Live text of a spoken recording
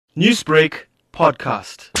Newsbreak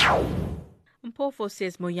Podcast. Mpofu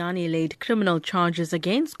says Moyane laid criminal charges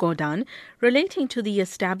against Gordhan relating to the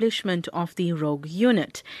establishment of the rogue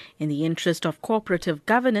unit in the interest of cooperative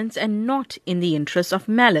governance and not in the interest of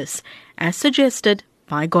malice, as suggested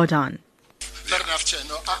by Gordhan. Fair enough, Chair.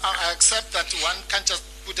 No, I accept that one can't just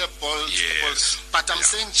put a ball to the ball. But I'm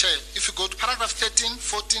saying, Chair, if you go to paragraph 13,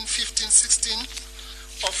 14, 15, 16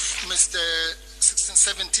 of Mr. 16,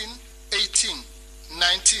 17, 18,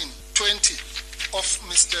 19, 20 of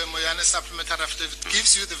Mr. Moyane's supplementary affidavit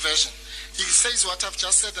gives you the version. He says what I've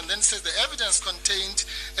just said and then says the evidence contained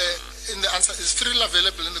in the answer is freely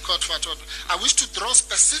available in the court for order. I wish to draw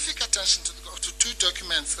specific attention to two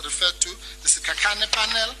documents referred to, the Sikakane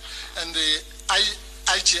panel and the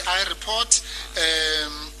IGI report.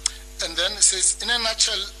 And then it says, in a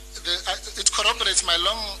nutshell, it corroborates my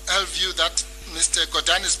long-held view that Mr.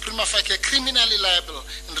 Gordhan is prima facie criminally liable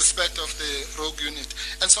in respect of the rogue unit,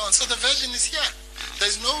 and so on. So the version is here.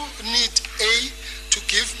 There's no need, A, to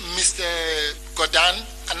give Mr. Gordhan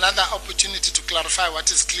another opportunity to clarify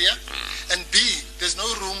what is clear, and B, there's no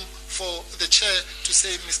room for the chair to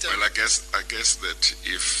say, Mr. Well, I guess that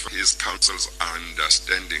if his counsel's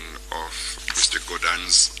understanding of Mr.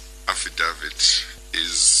 Gordhan's affidavit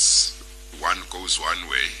is one goes one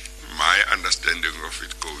way, my understanding of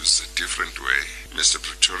it goes a different way. Mr.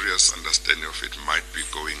 Pretoria's understanding of it might be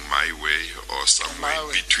going my way or somewhere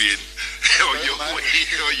between or your way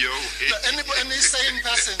or your way. Any sane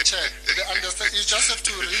person, Chair, you just have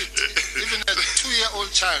to read. Even a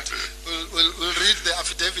 2-year-old child will read the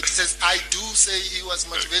affidavit. It says, I do say he was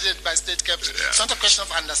motivated by state capital. Yeah. It's not a question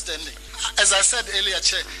of understanding. As I said earlier,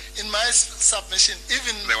 Chair, in my submission,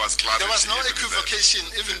 even there was no equivocation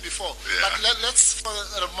even before. Yeah. But let's for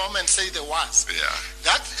a moment say there was. Yeah.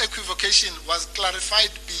 That equivocation was clarified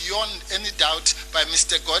beyond any doubt by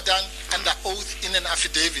Mr. Gordhan under oath in an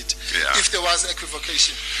affidavit. Yeah. If there was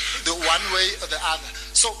equivocation, the one way or the other.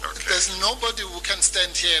 So there's nobody who can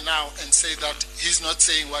stand here now and say that he's not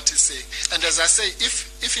saying what he's saying. And as I say,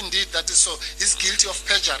 if indeed that is so, he's guilty of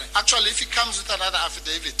perjury. Actually, if he comes with another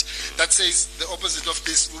affidavit that says the opposite of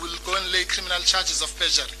this, we will go and lay criminal charges of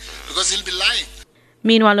perjury because he'll be lying.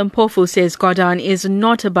 Meanwhile, Mpofu says Gordhan is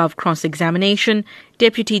not above cross-examination.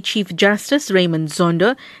 Deputy Chief Justice Raymond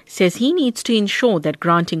Zondo says he needs to ensure that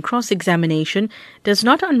granting cross-examination does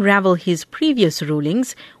not unravel his previous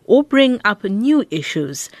rulings or bring up new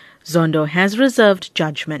issues. Zondo has reserved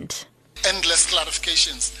judgment. Endless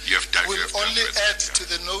clarifications will only add to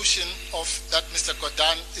the notion of that Mr.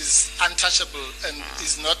 Gordhan is untouchable and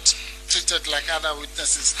is not treated like other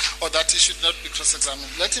witnesses, or that he should not be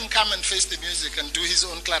cross-examined. Let him come and face the music and do his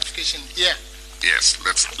own clarification here. Yes,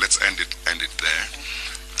 let's end it there.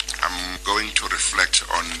 I'm going to reflect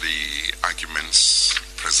on the arguments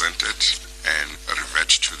presented and revert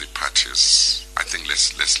to the parties. I think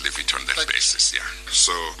let's leave it on that basis, yeah.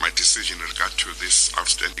 So my decision in regard to this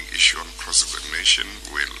outstanding issue on cross-examination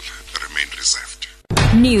will remain reserved.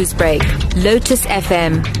 Newsbreak, Lotus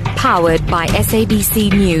FM, powered by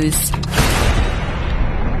SABC News.